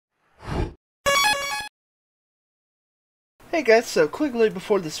Hey guys, so quickly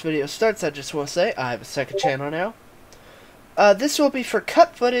before this video starts, I just want to say I have a second channel now. This will be for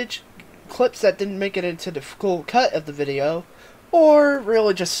cut footage, clips that didn't make it into the full cut of the video, or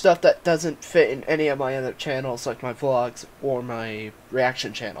really just stuff that doesn't fit in any of my other channels like my vlogs or my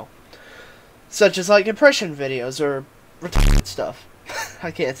reaction channel. Such as like impression videos or retarded stuff.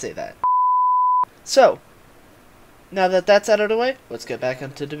 I can't say that. So, now that that's out of the way, let's get back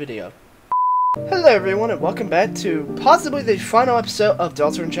into the video. Hello everyone and welcome back to possibly the final episode of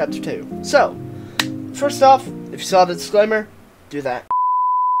Deltarune Chapter 2. So, first off, if you saw the disclaimer, do that.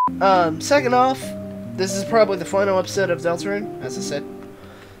 Second off, this is probably the final episode of Deltarune, as I said,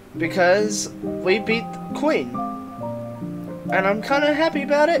 because we beat the Queen. And I'm kind of happy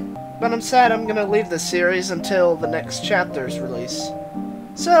about it, but I'm sad I'm going to leave this series until the next chapter's release.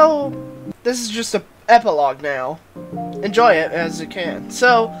 So, this is just an epilogue now. Enjoy it as you can.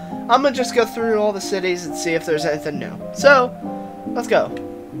 So, I'm gonna just go through all the cities and see if there's anything new. So, let's go.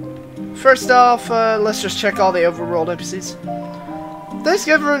 First off, let's just check all the overworld NPCs. Thanks,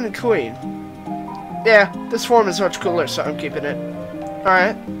 Deltarune and Queen. Yeah, this form is much cooler, so I'm keeping it.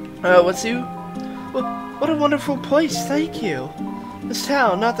 Alright. What's you? What a wonderful place, thank you. This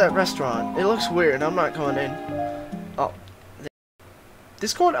town, not that restaurant. It looks weird, I'm not going in. Oh.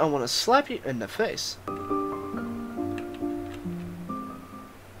 Discord, I want to slap you in the face.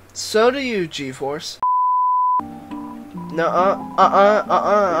 So do you, G-Force. No,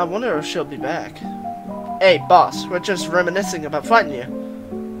 I wonder if she'll be back. Hey, boss, we're just reminiscing about fighting you.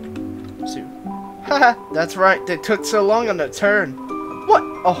 So, haha, that's right, they took so long on the turn. What?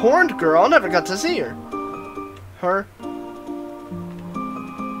 A horned girl? I never got to see her. Her?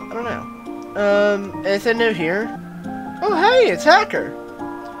 I don't know. Anything new here? Oh, hey, it's Hacker.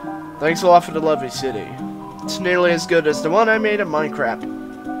 Thanks a lot for the lovely city. It's nearly as good as the one I made in Minecraft.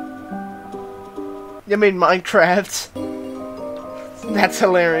 You mean Minecraft? That's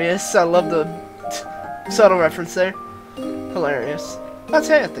hilarious. I love the subtle reference there. Hilarious. That's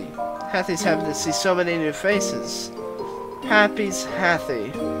Hathy. Hathy's happy to see so many new faces. Happy's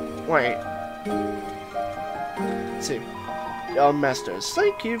Hathy. Wait. Let's see. Young masters,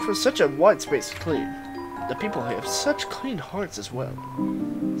 thank you for such a wide space to clean. The people here have such clean hearts as well.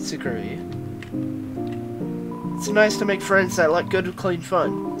 Sikuri. It's nice to make friends that like good, clean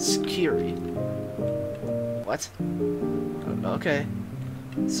fun. Sikuri. What? Okay.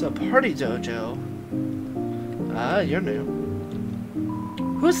 So, Party Dojo. Ah, you're new.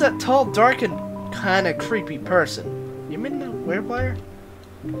 Who's that tall, dark, and kinda creepy person? You mean the werewire?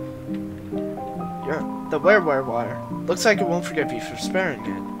 Yeah, the werewire. Looks like it won't forgive you for sparing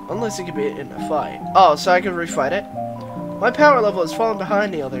it. Unless you can beat it in a fight. Oh, so I can refight it? My power level has fallen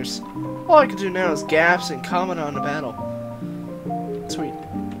behind the others. All I can do now is gasp and comment on the battle. Sweet.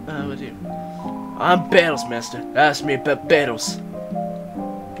 What do you? I'm Battles Master. Ask me about battles.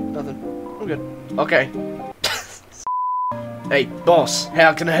 Nothing. I'm good. Okay. Hey, boss.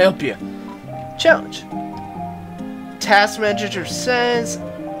 How can I help you? Challenge. Task Manager says,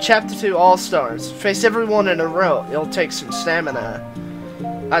 Chapter 2 All-Stars. Face everyone in a row. It'll take some stamina.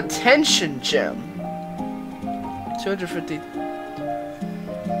 Attention Gem. 250.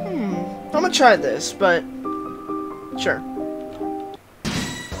 I'm gonna try this, but sure.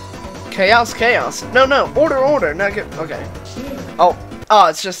 Chaos. No. Order. Not good. Okay. Oh,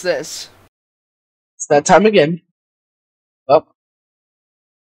 it's just this. It's that time again. Oh.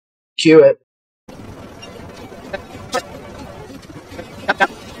 Cue it.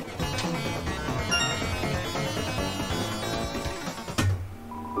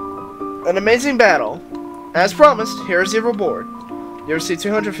 An amazing battle. As promised, here's your reward. You receive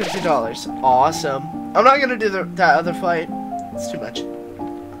 $250. Awesome. I'm not gonna do that other fight. It's too much.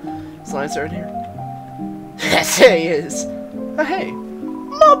 Slimes are in here. Yes, he is. Oh, hey.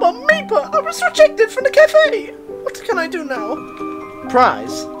 Mama Meepa, I was rejected from the cafe. What can I do now?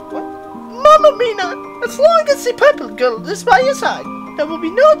 Prize. What? Mama Mina, as long as the purple girl is by your side, there will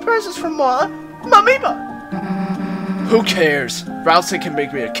be no prizes from Mama Meepa. Who cares? Rousey can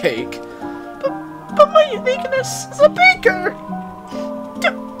make me a cake. But my uniqueness is a baker.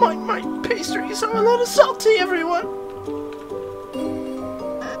 My pastries are a little salty, everyone.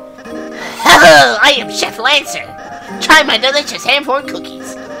 Hello, I am Chef Lancer. Try my delicious ham-formed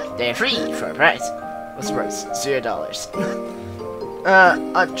cookies. They're free for a price. What's the price? $0.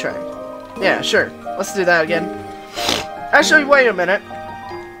 I'll try. Yeah, sure. Let's do that again. Actually, wait a minute.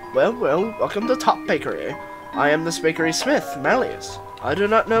 Well, welcome to Top Bakery. I am this bakery smith, Malleus. I do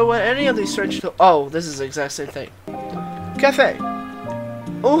not know what any of these strange... Oh, this is the exact same thing. Cafe.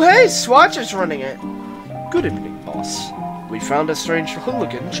 Oh, hey, Swatch is running it. Good evening, boss. We found a strange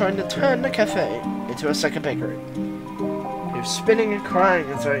hooligan trying to turn the cafe into a second bakery. he was spinning and crying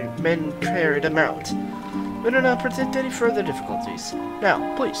as our men carried him out. We do not present any further difficulties.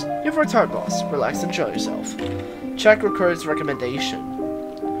 Now, please, you've worked hard, boss. Relax and show yourself. Check records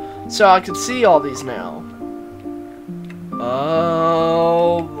recommendation. So I can see all these now.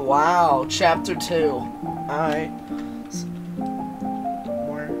 Oh, wow. Chapter 2. Alright.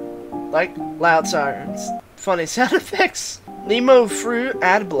 More. Like loud sirens. Funny sound effects. Nemo fruit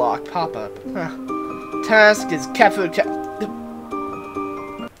ad block pop-up. Huh. Task is cat food.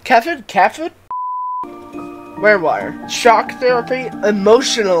 Wearwire. Shock therapy.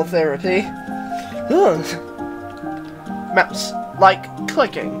 Emotional therapy. Ugh. Mouse. Like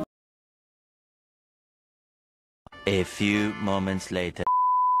clicking. A few moments later.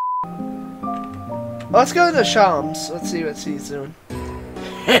 Let's go to the Shams. Let's see what he's doing.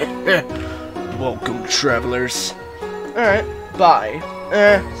 Welcome, travelers. Alright, bye.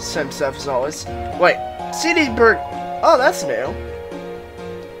 Same stuff as always. Wait, CD Bird. Oh, that's new.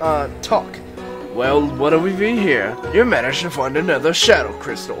 Talk. Well, what have we been here? You managed to find another shadow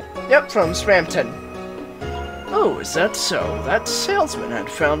crystal. Yep, from Spamton. Oh, is that so? That salesman had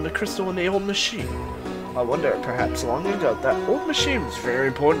found the crystal in the old machine. I wonder, perhaps long ago, that old machine was very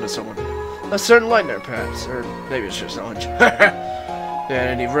important to someone. A certain lightner, perhaps, or maybe it's just a hunch. At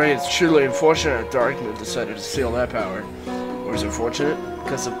any rate, it's truly unfortunate that Darkman decided to steal that power. Or is it fortunate?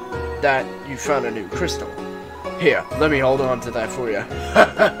 Because of that, you found a new crystal. Here, let me hold on to that for you.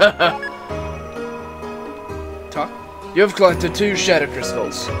 Talk? You have collected 2 shadow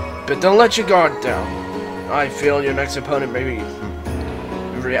crystals, but don't let your guard down. I feel your next opponent may be...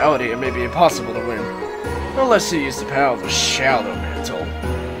 in reality, it may be impossible to win. Unless you use the power of the Shadow Mantle.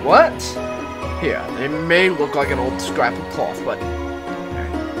 What? Here, it may look like an old scrap of cloth, but...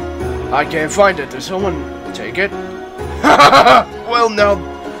 I can't find it. Does someone take it? Well, now,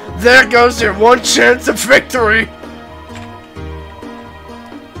 there goes your one chance of victory!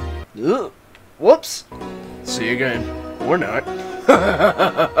 Ugh. Whoops. See you again. Or not.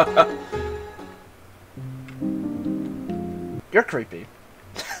 You're creepy.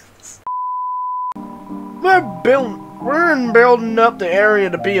 We're building up the area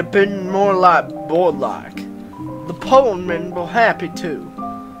to be a bit more like board-like. The Poleman will happy too.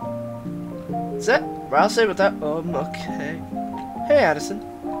 Is that Rousey with that? Okay. Hey, Addison.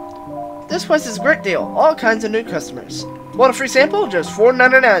 This place is a great deal. All kinds of new customers. Want a free sample? Just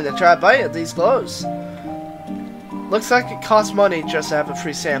 $4.99 to try a bite of these clothes. Looks like it costs money just to have a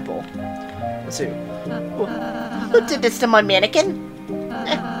free sample. Let's see. Who did this to my mannequin?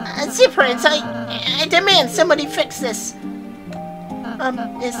 Zipperins, I demand somebody fix this.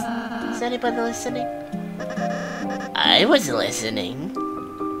 Is anybody listening? I was listening.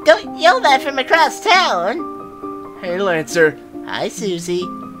 Don't yell that from across town. Hey, Lancer. Hi, Susie.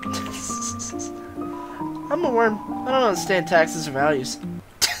 I'm a worm. I don't understand taxes or values.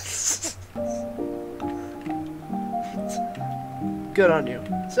 Good on you.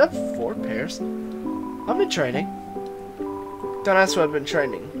 Is that 4 pairs? I've been training. Don't ask what I've been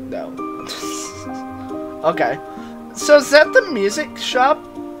training, though. Okay. So is that the music shop?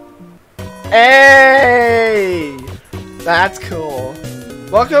 Hey! That's cool.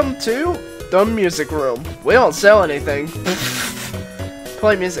 Welcome to the music room. We don't sell anything.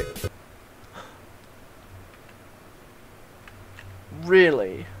 Play music.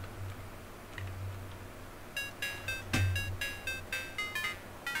 Really?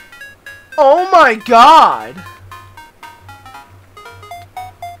 Oh my god!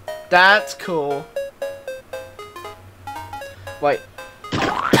 That's cool. Wait.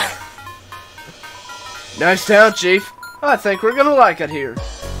 Nice town, Chief. I think we're gonna like it here.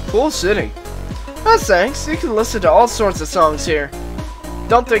 Cool city. Oh, thanks. You can listen to all sorts of songs here.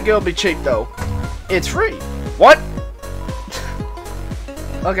 Don't think it'll be cheap, though. It's free. What?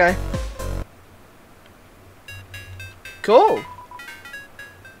 Okay. Cool.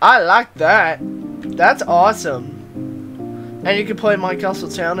 I like that. That's awesome. And you can play My Castle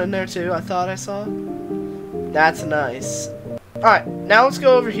Town in there too, I thought I saw. That's nice. Alright, now let's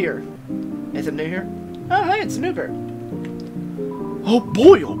go over here. Is it new here? Oh, hey, it's Newbert. Oh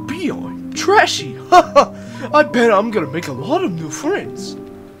boy, oh boy, trashy. I bet I'm gonna make a lot of new friends.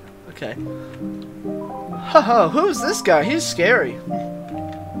 Okay. Haha, who's this guy? He's scary.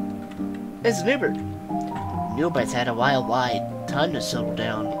 It's Newbert. Newbert's had a wild ride. Time to settle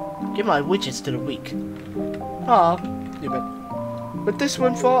down. Give my witches to the weak. Aw, Newbert. With this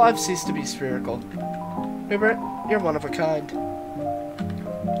windfall, I've ceased to be spherical. Newbert, you're one of a kind.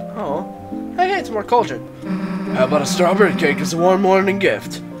 Oh. Hey, it's more cauldron. How about a strawberry cake as a warm morning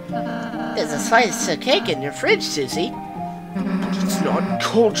gift? There's a slice of cake in your fridge, Susie. But it's not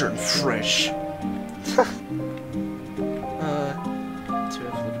cauldron fresh.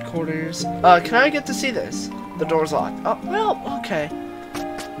 quarters. Can I get to see this? The door's locked. Oh, well, okay.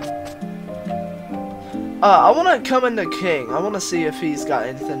 I want to come into King. I want to see if he's got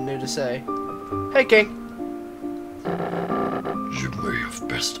anything new to say. Hey, King. You may have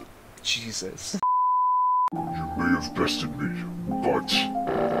bested. Jesus. You may have bested me, but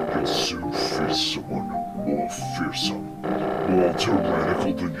you'll soon face someone more fearsome, more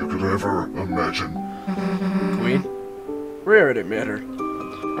tyrannical than you could ever imagine. Queen? We already met her.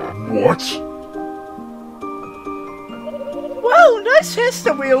 What? Whoa, nice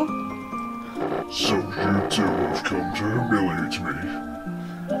hamster wheel. So you too have come to humiliate me?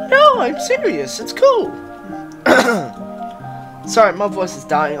 No, I'm serious. It's cool. Sorry, my voice is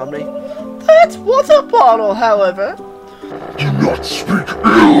dying on me. That water bottle, however. Do not speak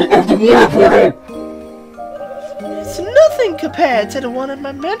ill of the water bottle! It's nothing compared to the one in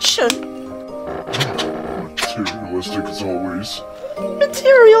my mansion. Materialistic as always.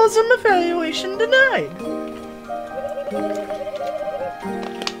 Materialism evaluation denied.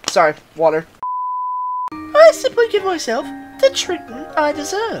 Sorry, water. I simply give myself the treatment I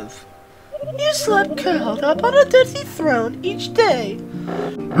deserve. You slept curled up on a dirty throne each day.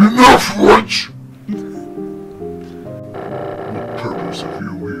 Enough, wench! What purpose have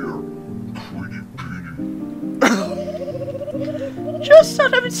you here, Queenie Peenie? Just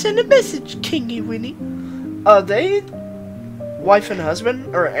thought I would send a message, Kingy Winnie. Are they wife and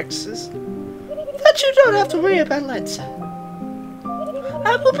husband, or exes? That you don't have to worry about Lancer.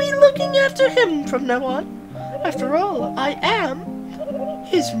 I will be looking after him from now on. After all, I am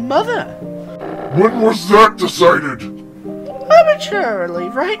his mother. When was that decided? Arbitrarily,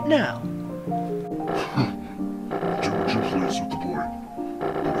 right now. Do what you please with the boy.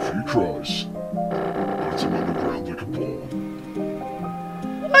 But if he cries, put him on the ground like a ball.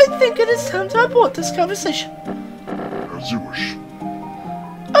 I think it is time to abort this conversation. As you wish.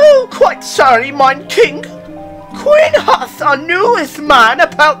 Oh, quite sorry, mine king. Queen hath a newest man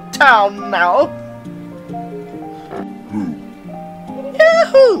about town now. Who?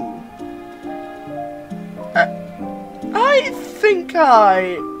 Yahoo! I think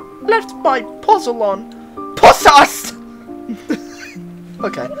I left my puzzle on. Possessed!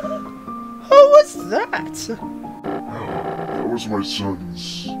 Okay. Who was that? That was my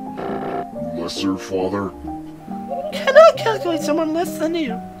son's lesser father. Can I calculate someone less than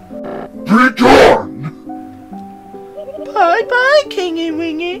you? Be gone! Bye-bye, Kingy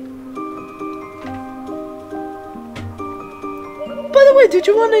Wingy. By the way, did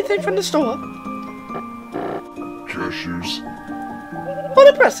you want anything from the store? Cashews. What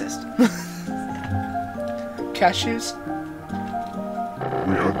a process. Cashews?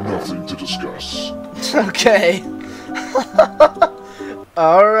 We had nothing to discuss. Okay.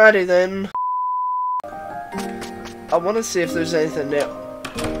 Alrighty then. I want to see if there's anything new.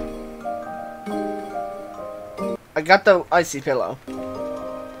 I got the icy pillow.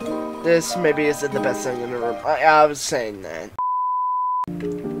 This maybe isn't the best thing in the room. I was saying that.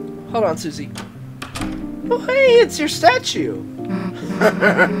 Hold on, Susie. Oh, hey, it's your statue.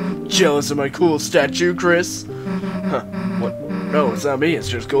 Jealous of my cool statue, Kris? Huh, what? No, it's not me. It's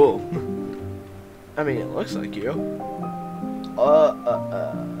just cool. I mean, it looks like you. God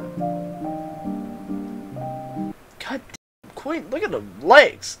damn, Queen, look at the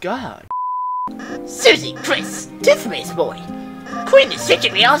legs. God. Susie, Kris, Toothpaste Boy. Queen is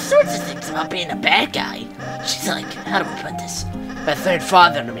teaching me all sorts of things about being a bad guy. She's like, how do we put this? A third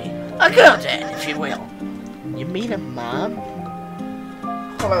father to me. A girl dad, if you will. You mean a mom?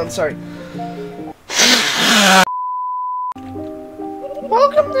 Hold on, sorry.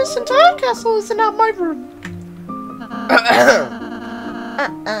 Welcome, this entire castle is not my room.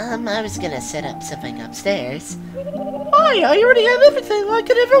 I was gonna set up something upstairs. Why, I already have everything I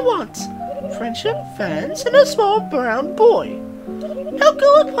could ever want. Friendship, fans, and a small brown boy. Now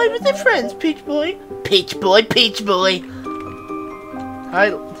go and play with your friends, Peach Boy. Peach Boy, Peach Boy.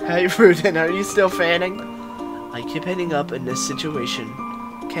 Hi, Rudin, are you still fanning? I keep ending up in this situation.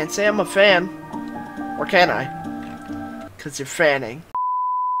 Can't say I'm a fan. Or can I? Because you're fanning.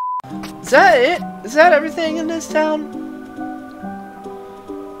 Is that it? Is that everything in this town?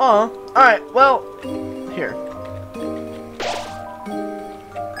 Oh, alright, well, here.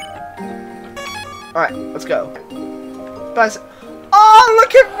 Alright, let's go. Bye. Oh,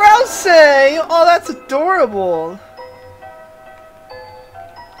 look at Rousey! Oh, that's adorable.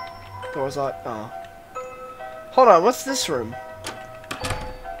 Door's locked. Oh. Hold on, what's this room?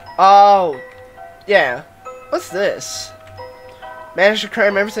 Oh, yeah. What's this? Managed to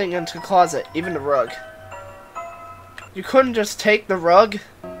cram everything into the closet, even the rug. You couldn't just take the rug?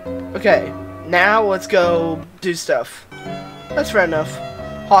 Okay, now let's go do stuff. That's fair enough.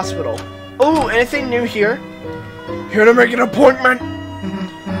 Hospital. Oh, anything new here? Here to make an appointment.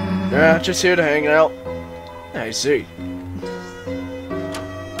 Yeah, just here to hang out. I see.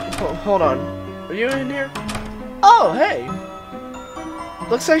 Hold on. Are you in here? Oh, hey.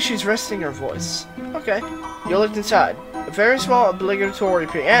 Looks like she's resting her voice. Okay. You looked inside. A very small obligatory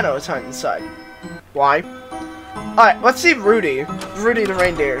piano is hiding inside. Why? Alright, let's see Rudy. Rudy the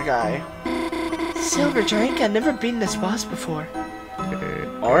reindeer guy. Silver drink? I've never beaten this boss before.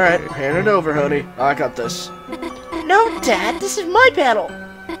 Alright, hand it over, honey. I got this. No, Dad, this is my battle.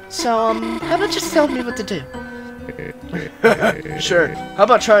 So, how about just tell me what to do? Sure. How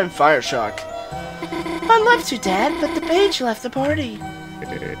about trying Fire Shock? I'd love to, Dad, but the page left the party.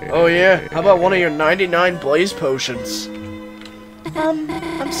 Oh yeah, how about one of your 99 blaze potions?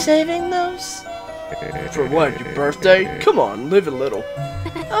 I'm saving those? For what, your birthday? Come on, live a little.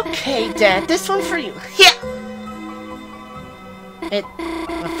 Okay, Dad, this one for you. Yeah! It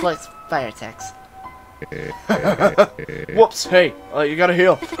reflects fire attacks. Whoops, hey, you gotta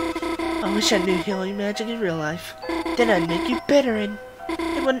heal. I wish I knew healing magic in real life. Then I'd make you better and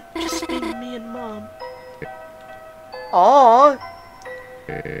it wouldn't just be me and Mom. Aww.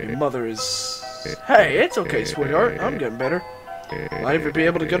 Your mother is... Hey, it's okay, sweetheart. I'm getting better. Might even be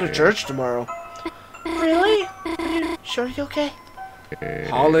able to go to church tomorrow. Really? Are you sure you're okay?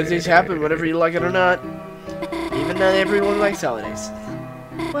 Holidays happen whether you like it or not. Even though everyone likes holidays.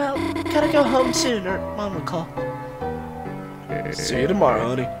 Well, gotta go home soon or Mom will call. See you tomorrow,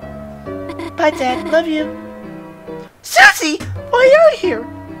 honey. Bye, Dad. Love you. Susie! Why are you here?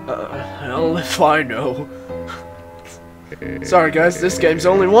 Hell if I know. Sorry guys, this game's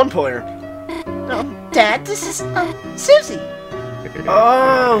only one player. Dad, this is, Susie.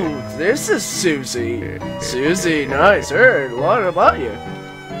 Oh, this is Susie. Susie, nice. Heard a lot about you.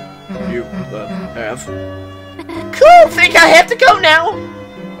 You, have? Cool, think I have to go now?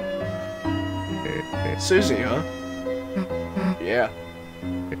 Susie, huh? Yeah.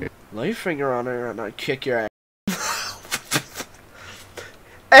 Lay your finger on her and I kick your ass.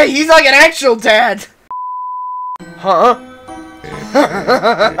 Hey, he's like an actual dad! Huh?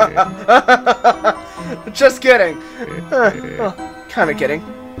 Just kidding. Well, kinda kidding.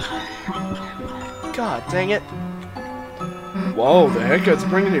 God dang it. Whoa, the haircut's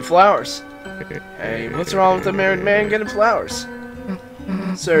bringing you flowers. Hey, what's wrong with a married man getting flowers?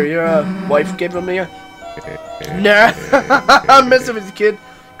 Sir, your wife gave them to you? Nah, I'm messing with the kid.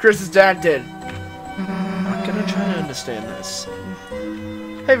 Kris's dad did. I'm gonna try to understand this.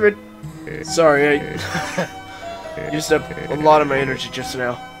 Hey, Rid. Sorry, I used up a lot of my energy just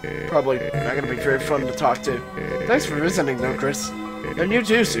now. Probably not gonna be very fun to talk to. Thanks for visiting, though, Kris. And you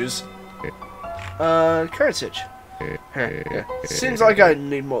too, Suze. Current itch. Yeah. Seems like I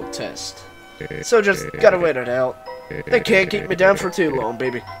need more tests. So just gotta wait it out. They can't keep me down for too long,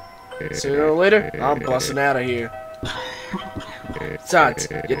 baby. Sooner or later, I'm busting out of here. Besides,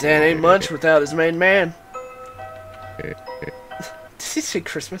 your dad ain't much without his main man. Did he say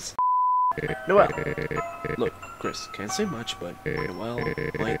Christmas? Noel. Look, Kris, can't say much, but Noel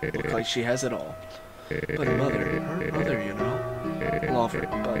might look like she has it all. But her mother, you know, love her,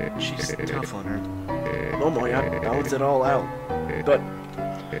 but she's tough on her. Normally, I balance it all out, but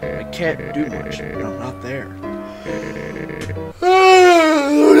I can't do much when I'm not there.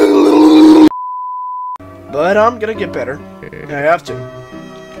 But I'm gonna get better. I have to.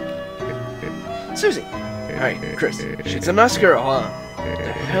 Susie. Hey, Kris. She's a nice girl, huh? What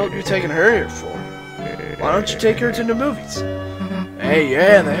the hell are you taking her here for? Why don't you take her to the movies? Hey,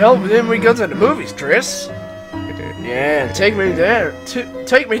 yeah, the hell then we go to the movies, Kris. Yeah, take me there.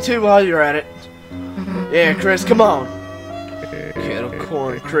 Take me too while you're at it. Yeah, Kris, come on. Kettle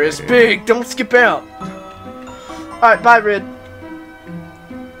corn, Kris. Big, don't skip out. Alright, bye, Rid.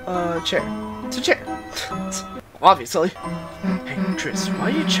 Chair. It's a chair. Obviously. Hey, Kris,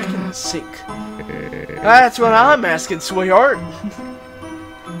 why are you checking the sink? That's what I'm asking, sweetheart.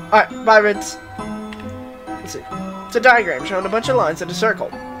 Alright, bye, Rids. Let's see. It's a diagram showing a bunch of lines in a circle.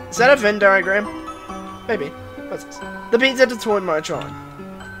 Is that a Venn diagram? Maybe. What's this? The beats at the toy march on.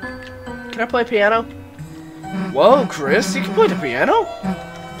 Can I play piano? Whoa, Kris, you can play the piano?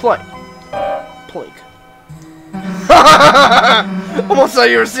 Play. Plink. Almost thought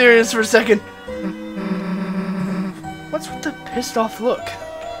you were serious for a second. What's with the pissed off look?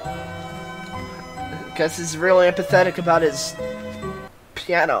 Guess he's really empathetic about his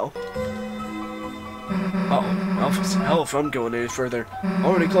piano. Hell if I'm going any further.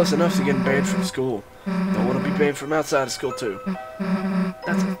 Already close enough to getting banned from school. Don't want to be banned from outside of school too.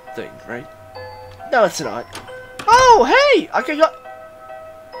 That's a thing, right? No, it's not. Oh, hey! I got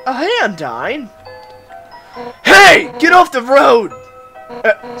a hand dying. Hey! Get off the road!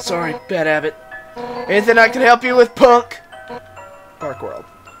 Sorry, bad habit. Anything I can help you with, punk? Dark world.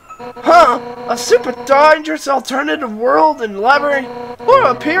 Huh? A super dangerous alternative world and library? Or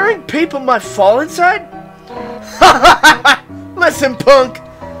appearing people might fall inside? Listen, punk.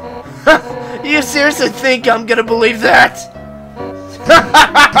 You seriously think I'm gonna believe that?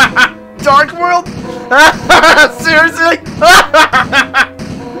 Dark world? Seriously?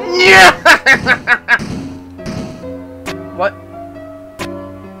 Yeah. What?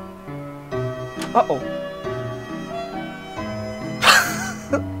 Uh-oh.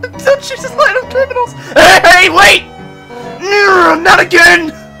 Don't you just let them criminals? Hey, wait! No, not again!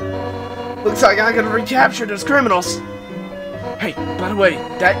 Looks like I gotta recapture those criminals. Hey, by the way,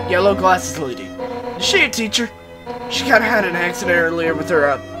 that yellow glasses lady, is she a teacher? She kinda had an accident earlier with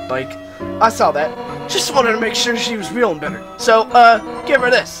her, bike. I saw that. Just wanted to make sure she was feeling better. So, give her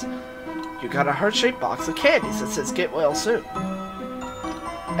this. You got a heart-shaped box of candies that says get well soon.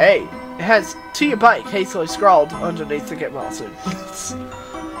 Hey, it has to your bike hastily scrawled underneath the get well soon.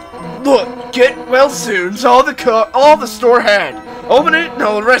 Look, get well soon's all the store had. Open it and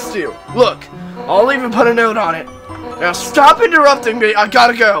I'll arrest you. Look, I'll even put a note on it. Now stop interrupting me, I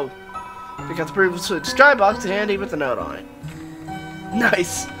gotta go. Pick out the previously described box handy with a note on it.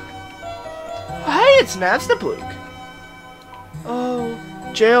 Nice. Hey, it's Master Blue. Oh,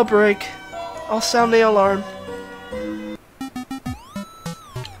 jailbreak. I'll sound the alarm.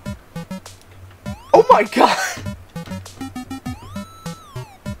 Oh my god!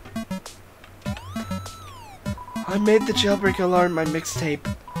 I made the jailbreak alarm my mixtape.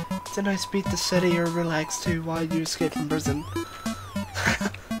 It's a nice beat to steady or relax to while you escape from prison.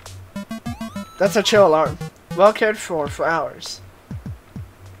 That's a chill alarm. Well cared for hours.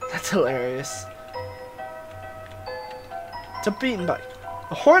 That's hilarious. It's a beaten bike.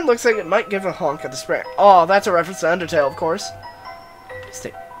 The horn looks like it might give a honk at the spray. Oh, that's a reference to Undertale, of course.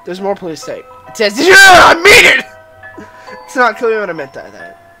 Tape. There's more police tape. It says, yeah, I mean it! It's not clear what I meant by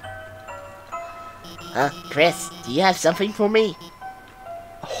that. Kris, do you have something for me?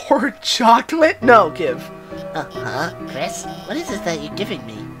 Or chocolate? No, give. Kris, what is it that you're giving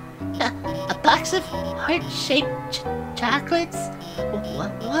me? A box of heart-shaped chocolates?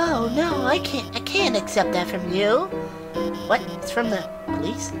 Whoa, no, I can't accept that from you. What? It's from the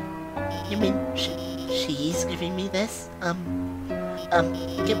police? You mean she's giving me this?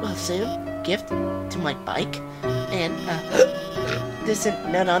 Get well soon gift to my bike, and there's a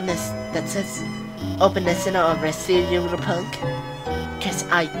note on this that says, "Open this and I'll arrest you, you little punk." Cause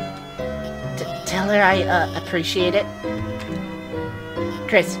tell her I appreciate it.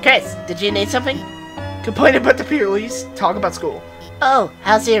 Kris, did you need something? Complain about the police. Talk about school. Oh,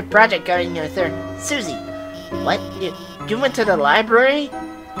 how's your project going with her, Susie? What? You went to the library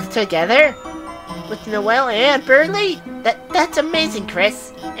together with Noelle and Burley? That's amazing,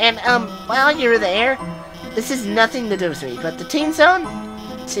 Kris. And while you were there, this has nothing to do with me, but the Teen Zone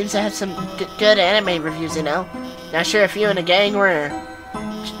seems to have some good anime reviews, you know. Not sure if you and a gang were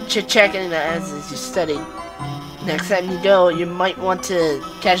checking it as you study. Next time you go, you might want to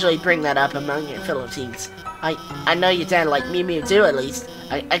casually bring that up among your fellow teens. I know you dad like Mew do, at least.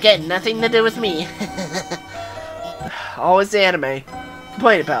 Again, nothing to do with me. Always the anime.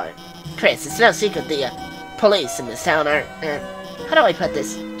 Complain about it. Kris, it's no secret the police in this town are, how do I put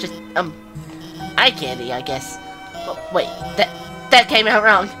this? Just, eye candy, I guess. Oh, wait, that came out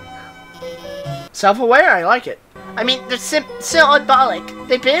wrong. Self-aware, I like it. I mean, they're symbolic.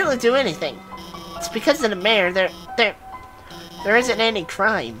 They barely do anything. It's because of the mayor, there isn't any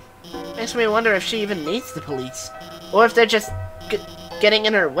crime. Makes me wonder if she even needs the police. Or if they're just getting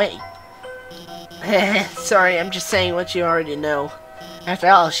in her way. Sorry, I'm just saying what you already know. After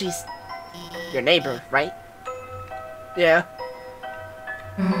all, she's your neighbor, right? Yeah.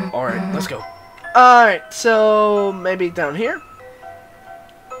 Alright, let's go. Alright, so maybe down here?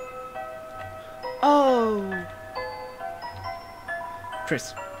 Oh.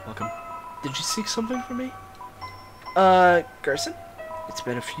 Kris, welcome. Did you seek something from me? Gerson? It's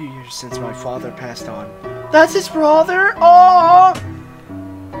been a few years since my father passed on. That's his brother? Oh!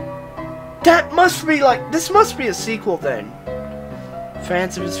 That must be this must be a sequel then.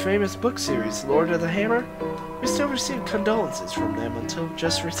 Fans of his famous book series, Lord of the Hammer, we still receive condolences from them until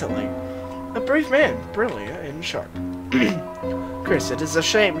just recently. A brave man, brilliant and sharp. Kris, it is a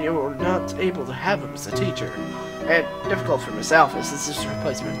shame you were not able to have him as a teacher, and difficult for Miss Alphys as his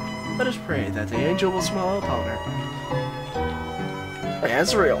replacement. Let us pray that the angel will smile upon her.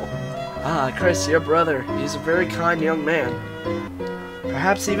 Azrael. Ah, Kris, your brother. He's a very kind young man.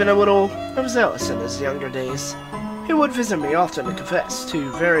 Perhaps even a little overzealous in his younger days. He would visit me often to confess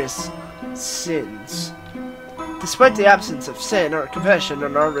to various sins. Despite the absence of sin or confession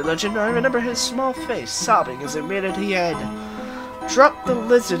in our religion, I remember his small face sobbing as he admitted he had dropped the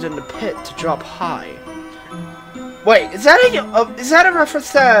lizard in the pit to drop high. Wait, is that a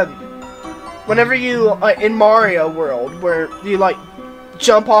reference to whenever you in Mario World where you like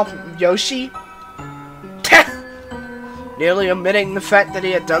jump off Yoshi? Nearly omitting the fact that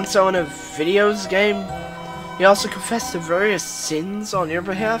he had done so in a videos game. He also confessed to various sins on your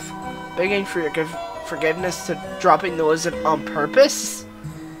behalf, begging for your forgiveness to dropping the lizard on purpose.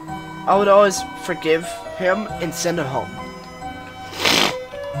 I would always forgive him and send him home.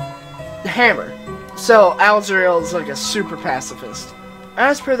 The hammer. So, Alzariel is like a super pacifist.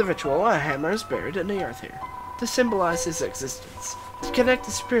 As per the ritual, a hammer is buried in the earth here, to symbolize his existence, to connect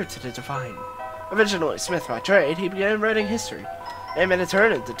the spirit to the divine. Originally smith by trade, he began writing history, aiming to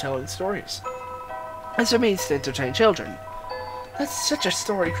turn into telling stories, as a means to entertain children. That's such a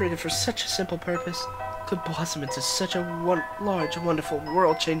story created for such a simple purpose, could blossom into such a large, wonderful,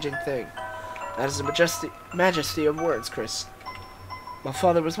 world-changing thing. That is the majesty of words, Kris. My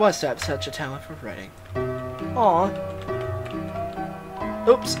father was wise to have such a talent for writing. Aww.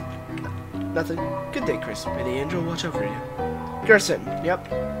 Oops. Nothing. Good day, Kris. May the angel watch over you. Gerson. Yep.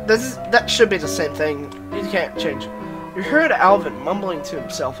 That should be the same thing. You can't change. You heard Alvin mumbling to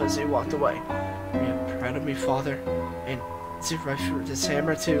himself as he walked away. Are you proud of me, father? And is it right for this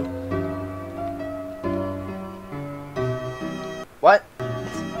hammer too? What?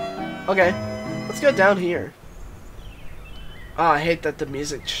 Okay. Let's go down here. Oh, I hate that the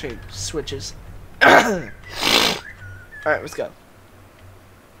music switches. Alright, let's go.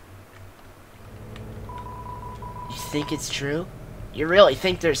 You think it's true? You really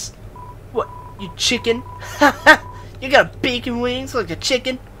think there's... What, you chicken? You got bacon wings like a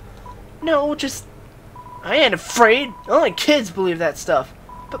chicken? No, just... I ain't afraid. Only kids believe that stuff.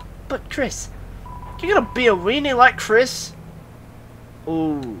 But Kris, you're gonna be a weenie like Kris?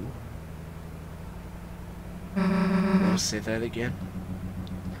 Ooh. I'll say that again.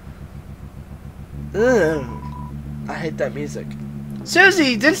 Ugh. I hate that music.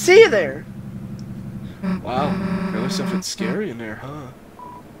 Susie, didn't see you there. Wow, really something scary in there,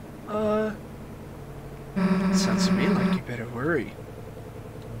 huh? Sounds to me like you better worry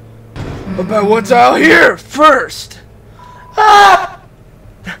about what's out here first. Ah!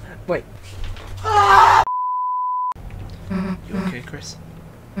 Wait. Ah! You okay, Kris?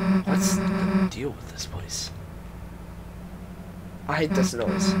 What's the deal with this place? I hate this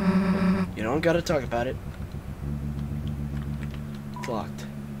noise. You don't gotta talk about it. It's locked.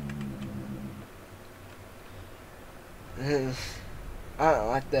 I don't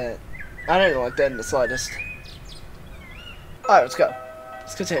like that. I didn't like that in the slightest. Alright, let's go.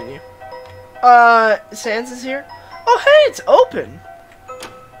 Let's continue. Sans is here? Oh, hey, it's open!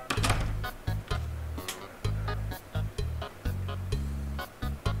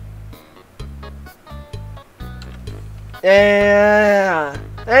 Yeah.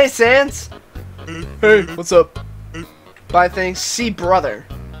 Hey, Sans. Hey, what's up? Buy things. See brother.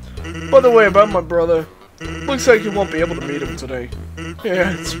 By the way, about my brother, looks like you won't be able to meet him today.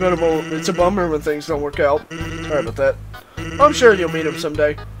 Yeah, it's a bummer when things don't work out. Sorry about that. I'm sure you'll meet him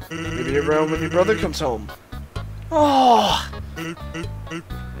someday. Maybe around when your brother comes home. Oh.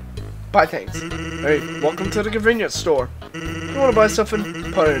 Buy things. Hey, welcome to the convenience store. You want to buy something?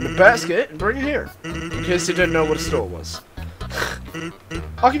 Put it in a basket and bring it here. In case you didn't know what a store was.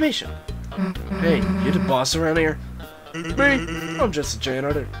 Occupation. Hey, you the boss around here? Me? I'm just a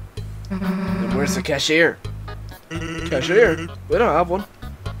janitor. Then where's the cashier? Cashier? We don't have one.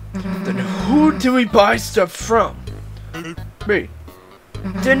 Then who do we buy stuff from? Me.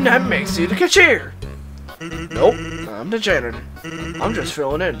 Then that makes you the cashier. Nope, I'm the janitor. I'm just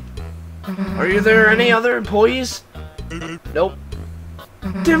filling in. Are there any other employees? Nope.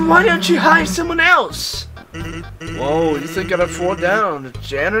 Then why don't you hire someone else? Whoa, you think I'd afford that on a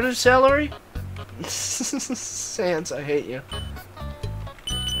janitor's salary? Sans, I hate you.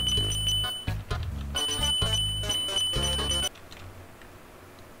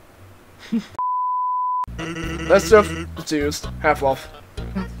 That stuff, it's used. Half off.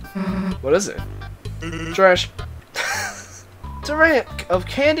 What is it? Trash. It's a rack of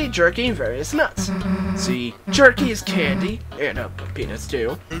candy, jerky, and various nuts. See, jerky is candy, and peanuts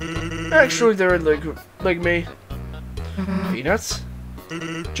too. Actually, they're like me. Peanuts?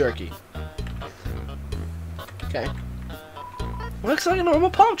 Jerky. Okay. Looks like a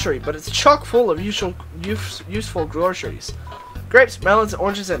normal palm tree, but it's chock full of useful groceries. Grapes, melons,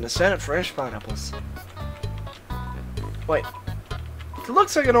 oranges, and ascendant fresh pineapples. Wait. It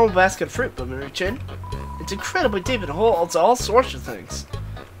looks like an old basket of fruit, but when we reach in, it's incredibly deep and holds all sorts of things.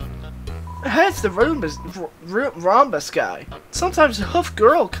 Hey, it's the Rhombus guy. Sometimes a hoof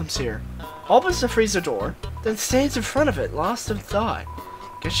girl comes here, opens the freezer door, then stands in front of it, lost in thought.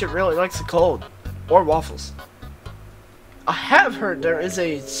 Guess she really likes the cold. Or waffles. I have heard there is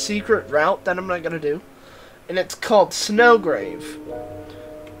a secret route that I'm not gonna do, and it's called Snowgrave,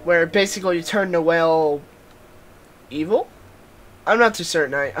 where basically you turn the whale evil? I'm not too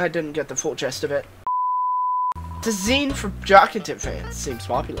certain, I didn't get the full gist of it. The zine for Jockington fans seems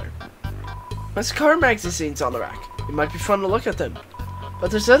popular. There's car magazines on the rack. It might be fun to look at them.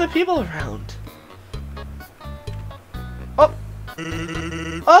 But there's other people around. Oh!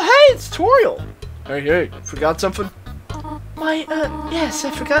 Oh, hey, it's Toriel! Hey, forgot something? Yes,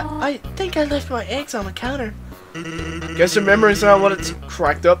 I forgot. I think I left my eggs on the counter. Guess your memory's not what it's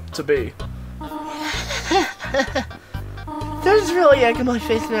cracked up to be. There's really egg in my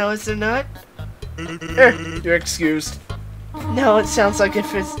face now, is there not? You're excused. No, it sounds like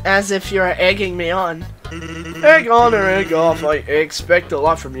as if you're egging me on. Egg on or egg off, I expect a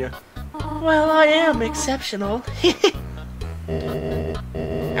lot from you. Well, I am exceptional.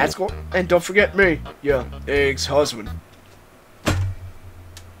 Asgore, and don't forget me, your ex-husband.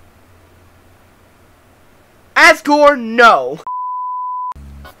 Asgore, no!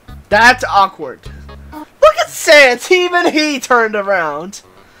 That's awkward. Look at Sans, even he turned around.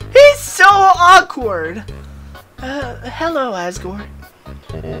 He's so awkward. Hello, Asgore.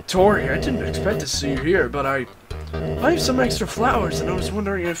 Tori, I didn't expect to see you here, but I have some extra flowers, and I was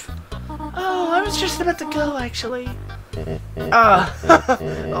wondering if... Oh, I was just about to go, actually.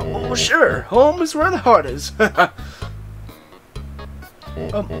 Oh, sure. Home is where the heart is.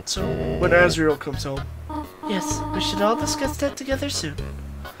 So, when Azrael comes home... Yes, we should all discuss that together soon.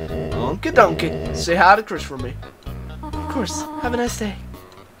 Okie dokie. Say hi to Kris for me. Of course. Have a nice day.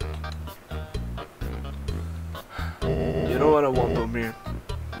 You know what I want, Bomir?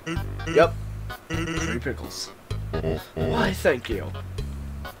 Yep. 3 pickles. Why, thank you.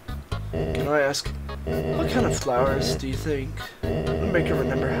 Can I ask, what kind of flowers do you think would make her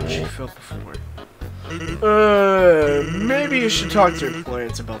remember how she felt before? Maybe you should talk to your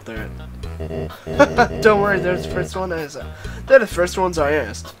plants about that. Don't worry, they're the first ones I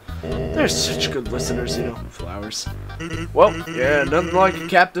asked. They're such good listeners, you know, flowers. Well, yeah, nothing like a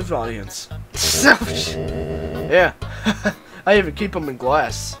captive audience. Yeah, I even keep them in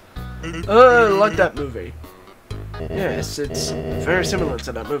glass. Like that movie. Yes, it's very similar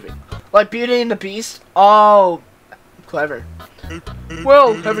to that movie. Like Beauty and the Beast? Oh, clever.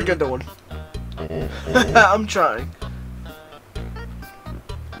 Well, have a good one. I'm trying.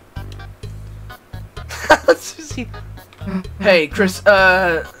 Susie. Hey, Kris,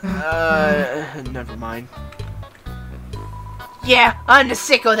 never mind. Yeah, I'm the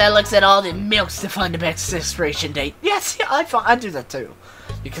sicko that looks at all the milks to find the best expiration date. Yes, yeah, I do that too.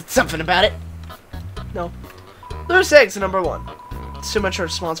 You get something about it? No. Loose eggs, number 1. It's too much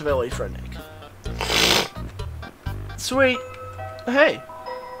responsibility for an egg. Sweet. Hey,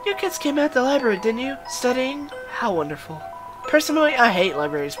 you kids came out the library, didn't you? Studying? How wonderful. Personally, I hate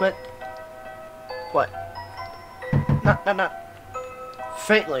libraries, but... What? Not.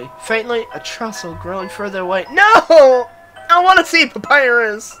 Faintly, a trestle growing further away. No! I want to see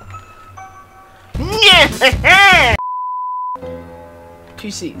papyrus!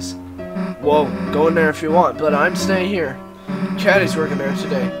 PCs. Whoa, go in there if you want, but I'm staying here. Caddy's working there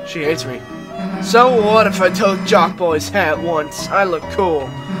today. She hates me. So what if I took Jock Boy's hat once? I look cool.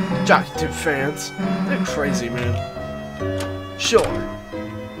 Jockington fans. They're crazy, man. Sure.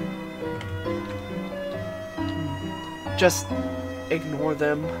 Just ignore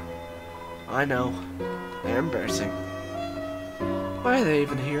them. I know. They're embarrassing. Why are they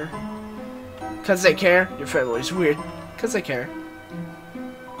even here? 'Cause they care? Your family's weird. 'Cause they care.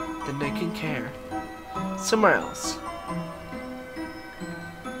 Then they can care. Somewhere else.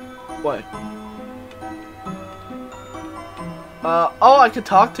 What? Oh, I could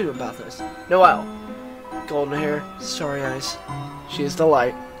talk to you about this. Noelle. Golden hair, starry eyes. She is the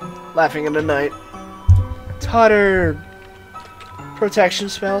light. Laughing in the night. Taught her protection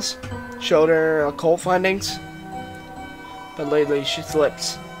spells. Showed her occult findings. But lately she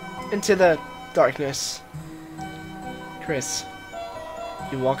slips into the darkness. Kris.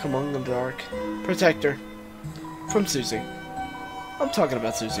 You walk among the dark. Protect her. From Susie. I'm talking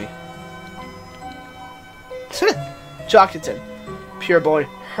about Susie. Jockington. Pure boy.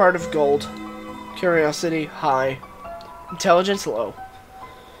 Heart of gold. Curiosity high. Intelligence low.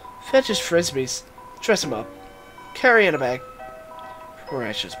 Fetches frisbees. Dress him up. Carry in a bag.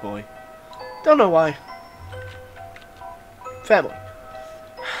 Precious boy. Don't know why. Family.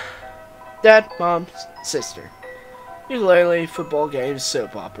 Dad, mom, sister. Ukulele, football games,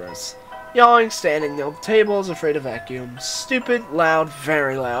 soap operas. yawning, standing on the tables, afraid of vacuum. Stupid, loud,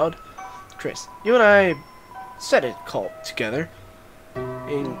 very loud. Kris, you and I said it called together.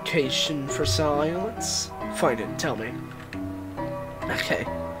 Incation for silence. Find it and tell me. Okay.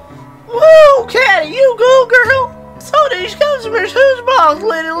 Woo, Catty, you go, girl! So these customers, who's boss,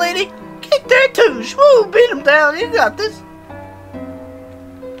 lady? Kick that touche. Woo, beat him down. You got this.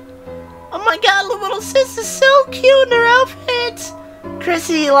 Oh my god, the little sis is so cute in her outfit.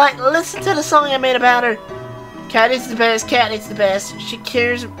 Chrissy, listen to the song I made about her. Catty's the best, Catty's the best. She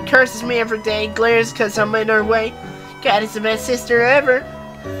curses me every day, glares because I'm in her way. Catty's the best sister ever.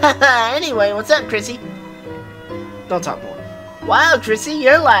 Haha, anyway, what's up, Chrissy? Don't talk more. Wow, Chrissy,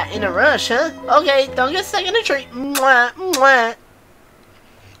 you're in a rush, huh? Okay, don't get stuck in a tree. Mwah, mwah.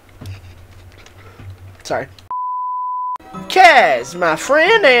 Sorry. Kaz, my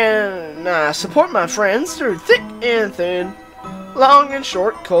friend, and I support my friends through thick and thin, long and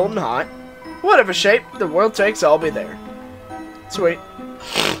short, cold and hot. Whatever shape the world takes, I'll be there. Sweet.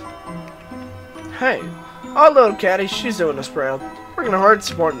 Hey, our little Catty, she's doing us proud. Working hard,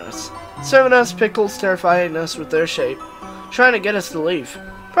 supporting us. Serving us pickles, terrifying us with their shape. Trying to get us to leave.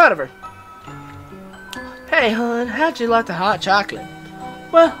 Proud of her. Hey, hon, how'd you like the hot chocolate?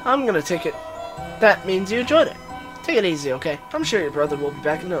 Well, I'm gonna take it. That means you enjoyed it. Take it easy, okay? I'm sure your brother will be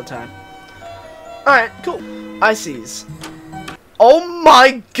back in no time. Alright, cool. I sees. Oh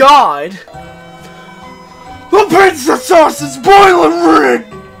my god! The pizza sauce is boiling, Rick!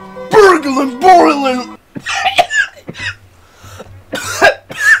 Boiling!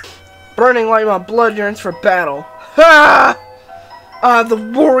 Burning like my blood yearns for battle. Ha! The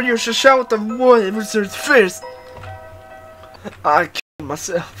warrior shall shout with the wizard's fist. I killed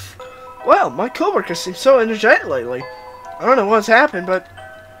myself. Well, my coworker seems so energetic lately. I don't know what's happened, but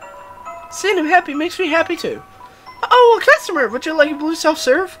seeing him happy makes me happy too. Oh, a customer! Would you like a blue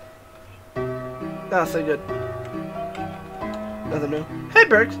self-serve? Nothing good. Nothing new. Hey,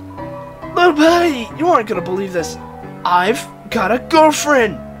 Berg. Little buddy, you aren't gonna believe this. I've got a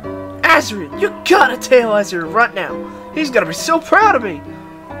girlfriend! Azrin, you gotta tell Azrin right now. He's gonna be so proud of me.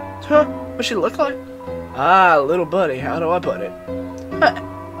 Huh? What's she look like? Ah, little buddy, how do I put it?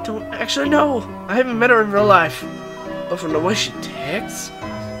 I don't actually know. I haven't met her in real life. But from the way she texts,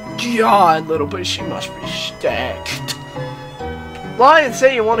 God, little buddy, she must be stacked. Lie and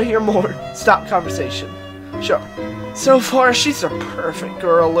say you want to hear more. Stop conversation. Sure. So far, she's a perfect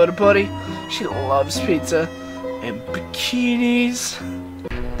girl, little buddy. She loves pizza and bikinis.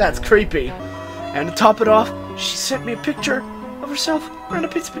 That's creepy. And to top it off, she sent me a picture of herself wearing a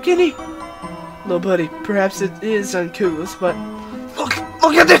pizza bikini. Little buddy, perhaps it is uncouth, but look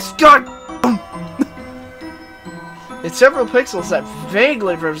at this god. It's several pixels that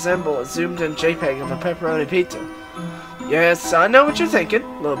vaguely resemble a zoomed-in JPEG of a pepperoni pizza. Yes, I know what you're thinking,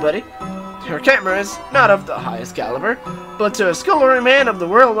 little buddy. Her camera is not of the highest caliber, but to a scholarly man of the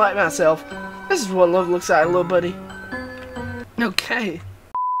world like myself, this is what love looks like, little buddy. Okay.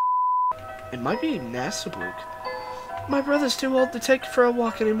 It might be Nasabuk. My brother's too old to take for a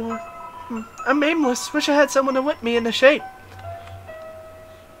walk anymore. I'm aimless. Wish I had someone to whip me into shape.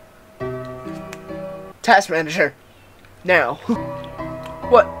 Task manager. Now.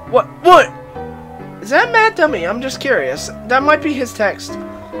 What? Is that Mad Dummy? I'm just curious. That might be his text.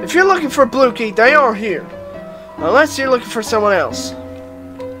 If you're looking for Blue Key, they are here. Unless you're looking for someone else.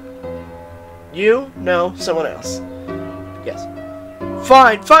 You? No, someone else. Yes.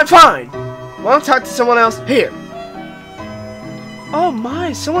 Fine. Want to talk to someone else? Here. Oh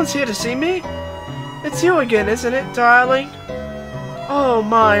my, someone's here to see me? It's you again, isn't it, darling? Oh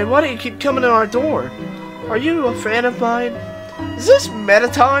my, why do you keep coming to our door? Are you a fan of mine? Is this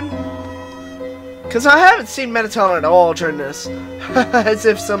Metaton? Because I haven't seen Metaton at all during this. As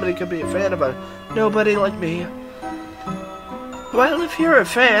if somebody could be a fan of a nobody like me. Well, if you're a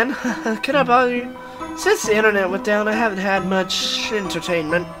fan, can I bother you? Since the internet went down, I haven't had much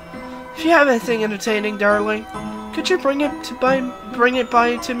entertainment. If you have anything entertaining, darling, could you bring it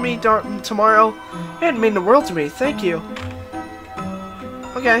by to me tomorrow? It'd mean the world to me. Thank you.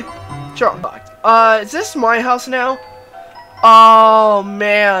 Okay, sure. Is this my house now? Oh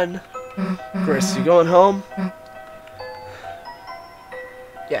man. Kris, you going home?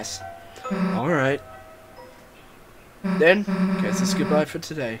 Yes. Alright. Then, guess it's goodbye for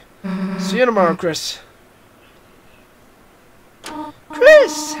today. See you tomorrow, Kris.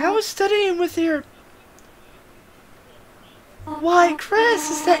 Kris, how is studying with your... Why, Kris,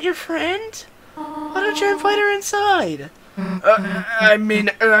 is that your friend? Why don't you invite her inside?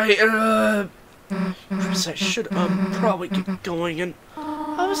 Kris, I should, probably get going and...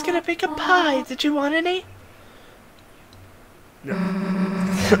 I was gonna bake a pie. Did you want any? No.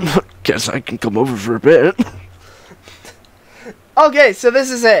 Guess I can come over for a bit. Okay, so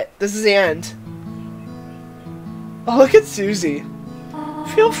this is it. This is the end. Oh, look at Susie.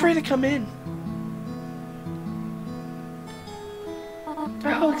 Feel free to come in.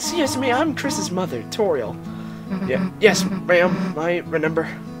 Oh, excuse me, I'm Chris's mother, Toriel. Yeah, yes, ma'am, I remember.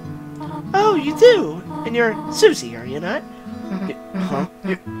 Oh, you do? And you're Susie, are you not? Huh?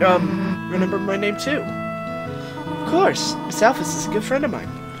 You, remember my name too? Of course, Miss Alphys is a good friend of mine.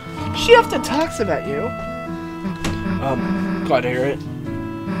 She often talks about you. Glad to hear it.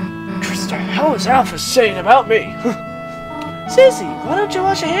 What the hell is Alphys saying about me? Susie, why don't you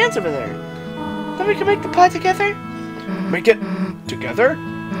wash your hands over there? Then we can make the pie together? Make it together?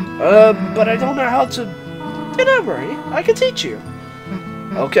 But I don't know how to... Do not worry, I can teach you.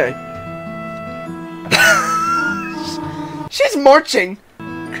 Okay. She's marching!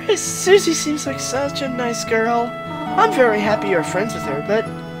 Kris, Susie seems like such a nice girl. I'm very happy you're friends with her, but...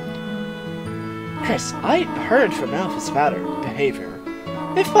 Kris, I heard from Alphys about her behavior.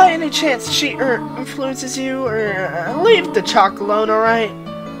 If by any chance she influences you, leave the chalk alone, alright?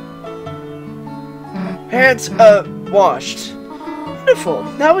 Hands, washed. Wonderful.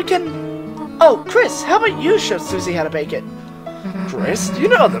 Now we can... Oh, Kris, how about you show Susie how to bake it? Kris, do you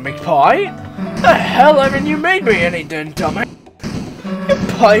know how to make pie? The hell haven't you made me any then, dummy? You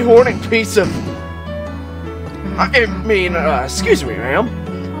pie-hoarding piece of... I mean, excuse me, ma'am.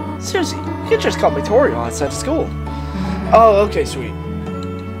 Susie, you can just call me Toriel outside of school. Oh, okay, sweet.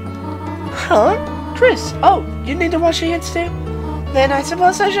 Huh? Kris, oh, you need to wash your hands too? Then I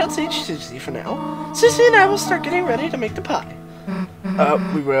suppose I shall teach Susie for now. Susie and I will start getting ready to make the pie.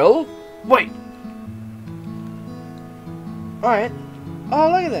 We will? Wait. Alright. Oh,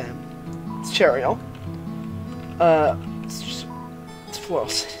 look at that. It's Toriel. It's well,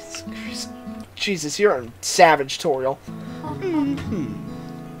 Jesus, you're a savage, Toriel.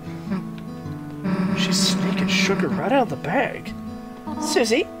 She's sneaking sugar right out of the bag.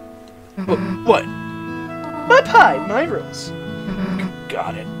 Susie? What? My pie, my rules.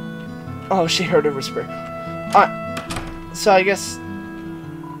 Got it. Oh, she heard a whisper. So I guess...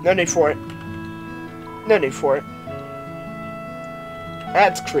 No need for it. No need for it.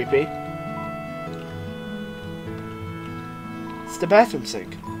 That's creepy. It's the bathroom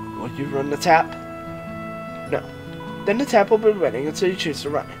sink. Will you run the tap? No. Then the tap will be running until you choose to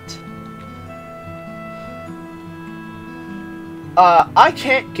run it. I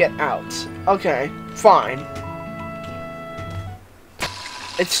can't get out. Okay, fine.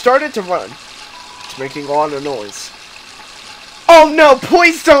 It started to run. It's making a lot of noise. Oh no,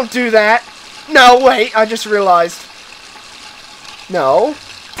 please don't do that! No, wait, I just realized. No.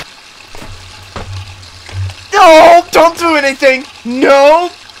 No, don't do anything! No!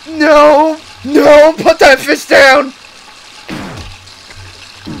 No! No! Put that fist down!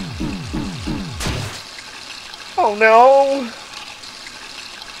 Oh no!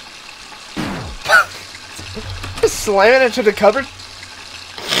 Just slamming into the cupboard?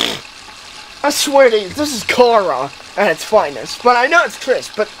 I swear to you, this is Kara at its finest. But I know it's Kris,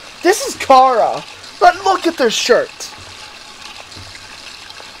 but this is Kara. But look at their shirt.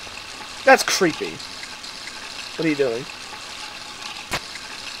 That's creepy. What are you doing?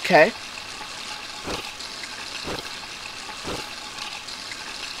 Okay.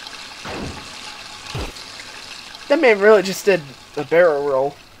 That man really just did a barrel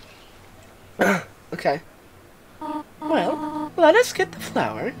roll. Okay. Well, let us get the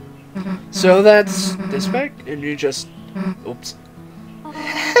flour. So that's this bag, and you just... Oops.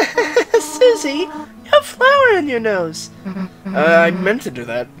 Susie, you have flour in your nose. I meant to do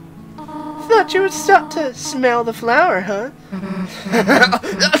that. Thought you would stop to smell the flour, huh?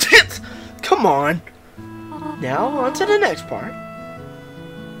 Come on. Now, on to the next part.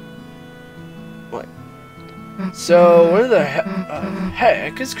 What? So, where the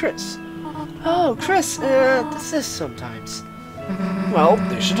heck is Kris? Oh, Kris, does this sometimes. Well,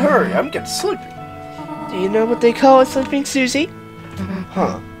 they should hurry. I'm getting sleepy. Do you know what they call a sleeping Susie?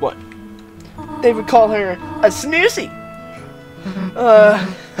 Huh, what? They would call her a snoozy.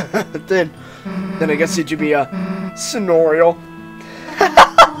 Then I guess you'd be a Snorial.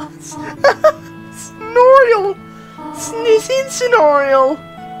 Snorial! Snoozy and Snorial!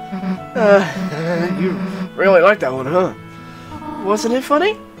 You really like that one, huh? Wasn't it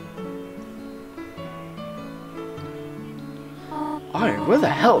funny? Alright, where the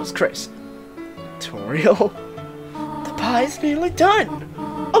hell is Kris? Toriel? The pie's nearly done!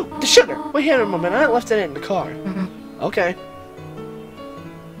 Oh, the sugar! Wait here a moment, I left it in the car. Okay.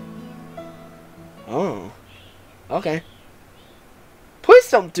 Oh. Okay. Please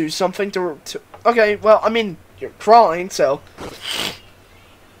don't do something to... Okay, well, I mean, you're crawling, so...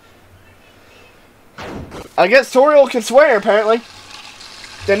 I guess Toriel can swear, apparently.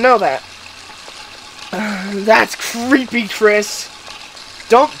 Didn't know that. That's creepy, Kris.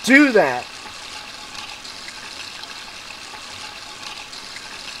 Don't do that.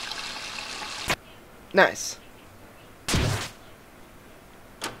 Nice.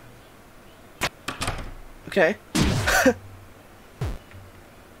 Okay.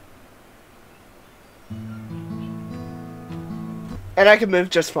 And I can move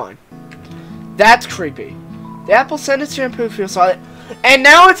just fine. That's creepy. The apple scented shampoo feels solid. And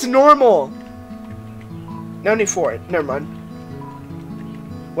now it's normal! No need for it. Never mind.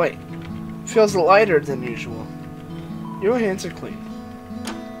 Wait. Feels lighter than usual. Your hands are clean.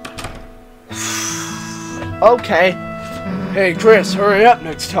 Okay. Hey, Kris, hurry up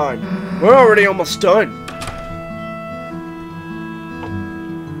next time. We're already almost done.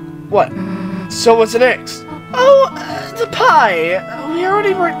 What? So what's next? Oh, the pie. We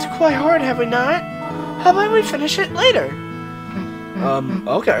already worked quite hard, have we not? How about we finish it later?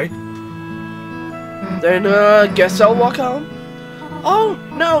 Okay. Then, guess I'll walk home? Oh,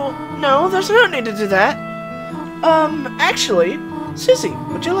 no, there's no need to do that. Actually, Susie,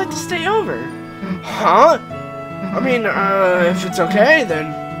 would you like to stay over? Huh? I mean, if it's okay,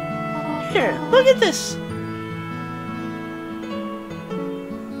 then... Here, look at this.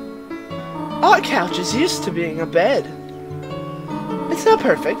 Our couch is used to being a bed. It's not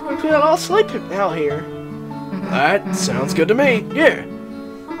perfect, but we'll all sleep out here. That sounds good to me. Yeah.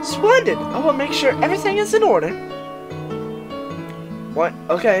 Splendid. I will make sure everything is in order. What?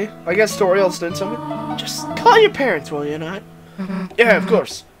 Okay. I guess Toriel's doing something. Just call your parents, will you not? Yeah, of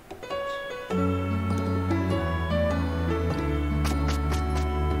course.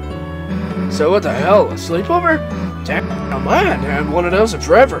 So what the hell? A sleepover? Damn, I hadn't had one of those in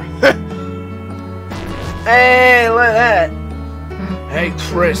forever. Hey, look at that. Hey,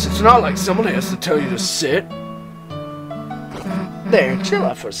 Kris, it's not like someone has to tell you to sit. There, chill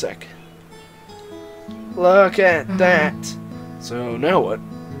out for a sec. Look at that. So, now what?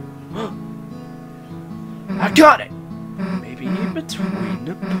 I got it! Maybe between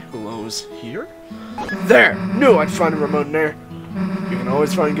the pillows here? There! Knew I'd find a remote in there. You can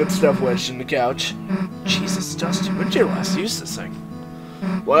always find good stuff wedged in the couch. Jesus, Dusty, when did you last use this thing?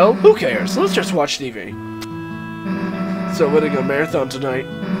 Well, who cares? Let's just watch TV. So, we're gonna go marathon tonight.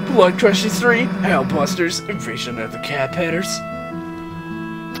 Blood Crushes 3, Hellbusters, Invasion of the Cat Padders.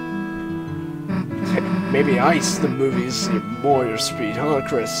 Maybe Ice, the movies, more your speed, huh,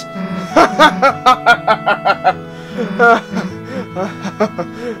 Kris?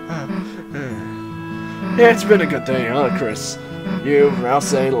 Yeah, it's been a good day, huh, Kris? You,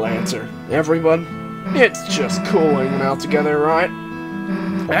 Rousey, Lancer, everyone. It's just cool hanging out together, right?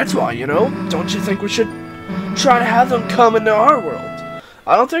 That's why, you know, don't you think we should try to have them come into our world?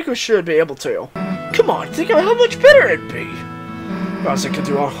 I don't think we should be able to. Come on, think of how much better it'd be. Rousey could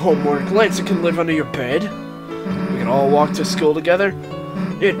do our homework, Lancer could live under your bed. We could all walk to school together.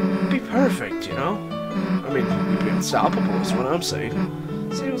 It'd be perfect, you know? I mean, we'd be unstoppable is what I'm saying.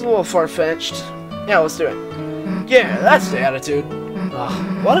 Seems a little far-fetched. Yeah, let's do it. Yeah, that's the attitude.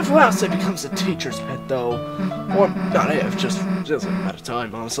 What if Rousey becomes a teacher's pet, though? Or, not if, just a matter of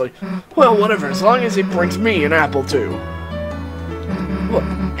time, honestly. Well, whatever, as long as he brings me an apple, too. What,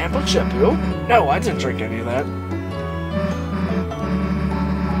 apple shampoo? No, I didn't drink any of that.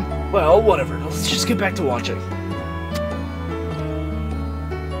 Well, whatever, let's just get back to watching.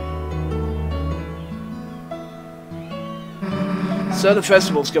 So the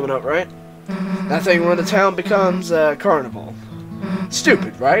festival's coming up, right? That thing when the town becomes a carnival.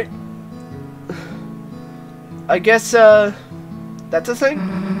 Stupid, right? I guess, that's a thing?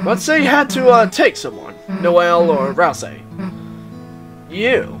 Let's say you had to, take someone. Noelle or Rousey.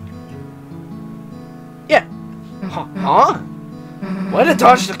 You. Yeah. Huh? Way to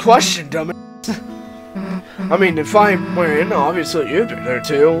dodge the question, dummy. I mean, if I win, obviously you'd be there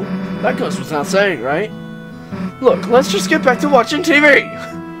too. That goes without saying, right? Look, let's just get back to watching TV.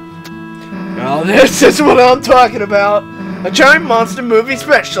 Now this is what I'm talking about. A giant monster movie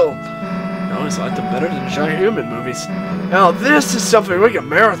special. I always liked them better than giant human movies. Now this is something we can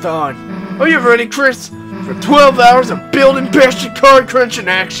marathon. Are you ready, Kris? For 12 hours of building, bashing, card crunching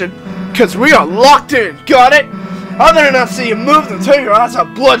action. Cause we are locked in, got it? I better not see you move until your eyes are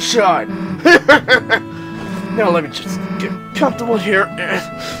bloodshot. Now let me just get comfortable here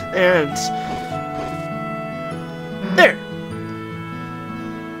and there.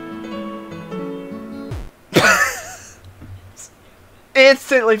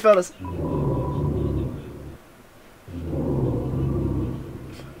 Instantly felt us.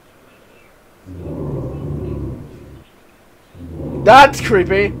 That's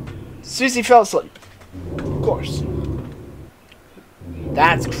creepy. Susie fell asleep. Of course.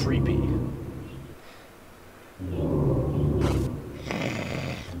 That's creepy.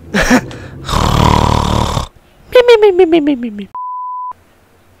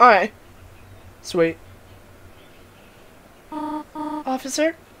 Alright. Sweet.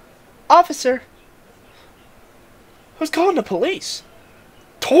 Officer? Officer? Who's calling the police?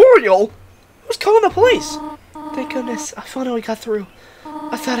 Toriel? Who's calling the police? Thank goodness. I finally got through.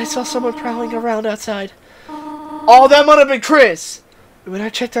 I thought I saw someone prowling around outside. Oh, that might have been Kris! When I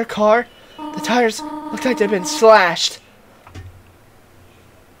checked our car, the tires looked like they'd been slashed.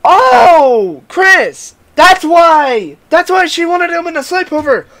 Oh! Kris! That's why! That's why she wanted him in a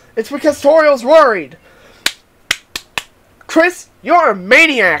sleepover! It's because Toriel's worried. Kris, you're a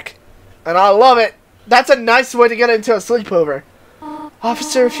maniac! And I love it. That's a nice way to get into a sleepover.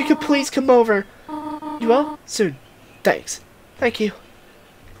 Officer, if you could please come over. You will? Soon. Thanks. Thank you.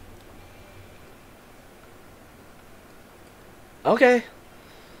 Okay.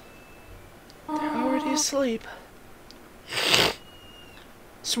 They're already asleep.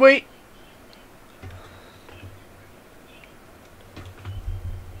 Sweet.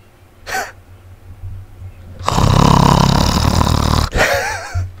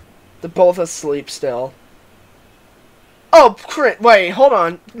 They're both asleep still. Oh, Kris, wait, hold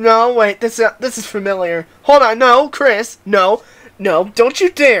on. No, wait, this is familiar. Hold on, no, Kris, no, don't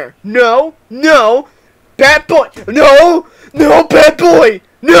you dare. No, bad boy, no, bad boy,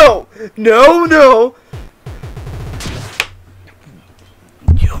 no.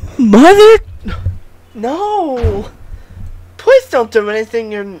 You mother? No. Please don't do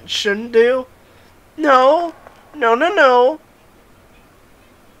anything you shouldn't do. No.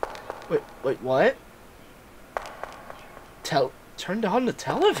 Wait, what? Turned on the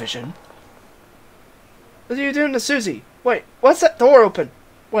television? What are you doing to Susie? Wait, what's that door open?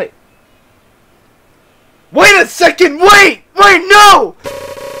 Wait a second! Wait, no!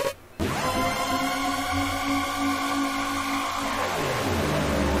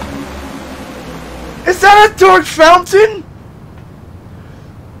 Is that a dark fountain?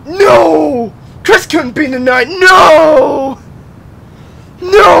 No! Kris couldn't be tonight. No!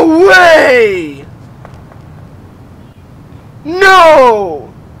 No way!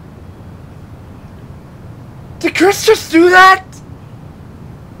 No! Did Kris just do that?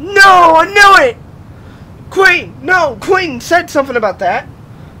 No, I knew it! Queen said something about that.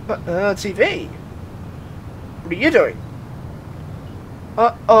 But, TV. What are you doing?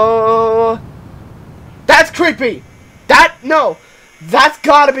 Uh-oh. That's creepy! That's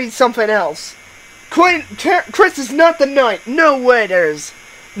gotta be something else. Kris is not the knight. No way there's...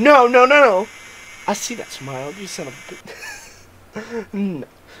 No. I see that smile. You son of a bitch. No.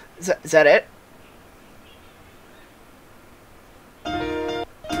 Is that it?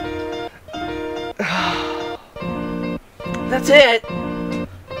 That's it.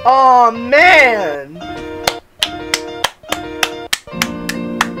 Oh man.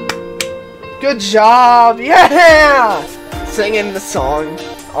 Good job. Yeah. Singing the song.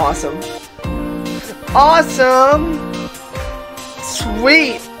 Awesome.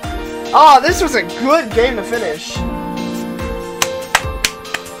 Sweet. Oh, this was a good game to finish.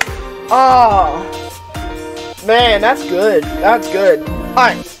 Oh, man, that's good.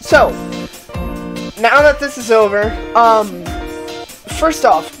 Alright, so, now that this is over, first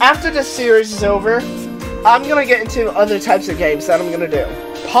off, after this series is over, I'm gonna get into other types of games that I'm gonna do.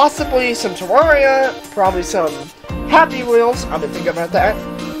 Possibly some Terraria, probably some Happy Wheels, I've been thinking about that.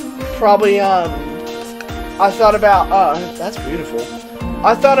 Probably, I thought about, that's beautiful.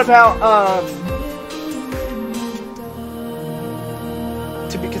 I thought about,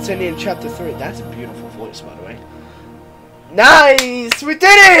 to be continued in Chapter 3. That's a beautiful voice, by the way. Nice! We did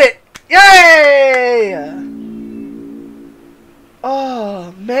it! Yay!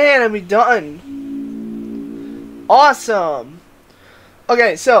 Oh, man, are we done? Awesome!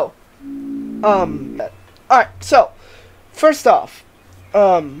 Okay, so, alright, so, first off,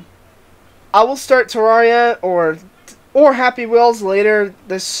 I will start Terraria or Happy Wheels later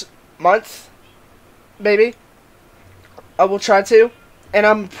this month, maybe. I will try to. And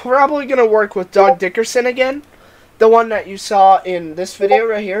I'm probably going to work with Doug Dickerson again. The one that you saw in this video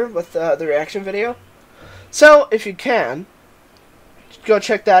right here with the reaction video. So, if you can, go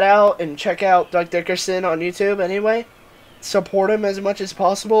check that out and check out Doug Dickerson on YouTube anyway. Support him as much as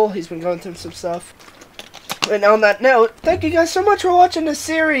possible. He's been going through some stuff. And on that note, thank you guys so much for watching this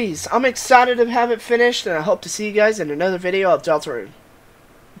series. I'm excited to have it finished, and I hope to see you guys in another video of Deltarune,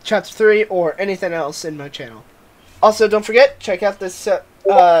 Chapter 3, or anything else in my channel. Also, don't forget, check out this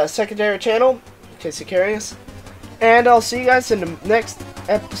secondary channel, in case you're curious. And I'll see you guys in the next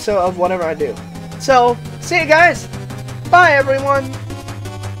episode of whatever I do. So, See you guys. Bye, everyone.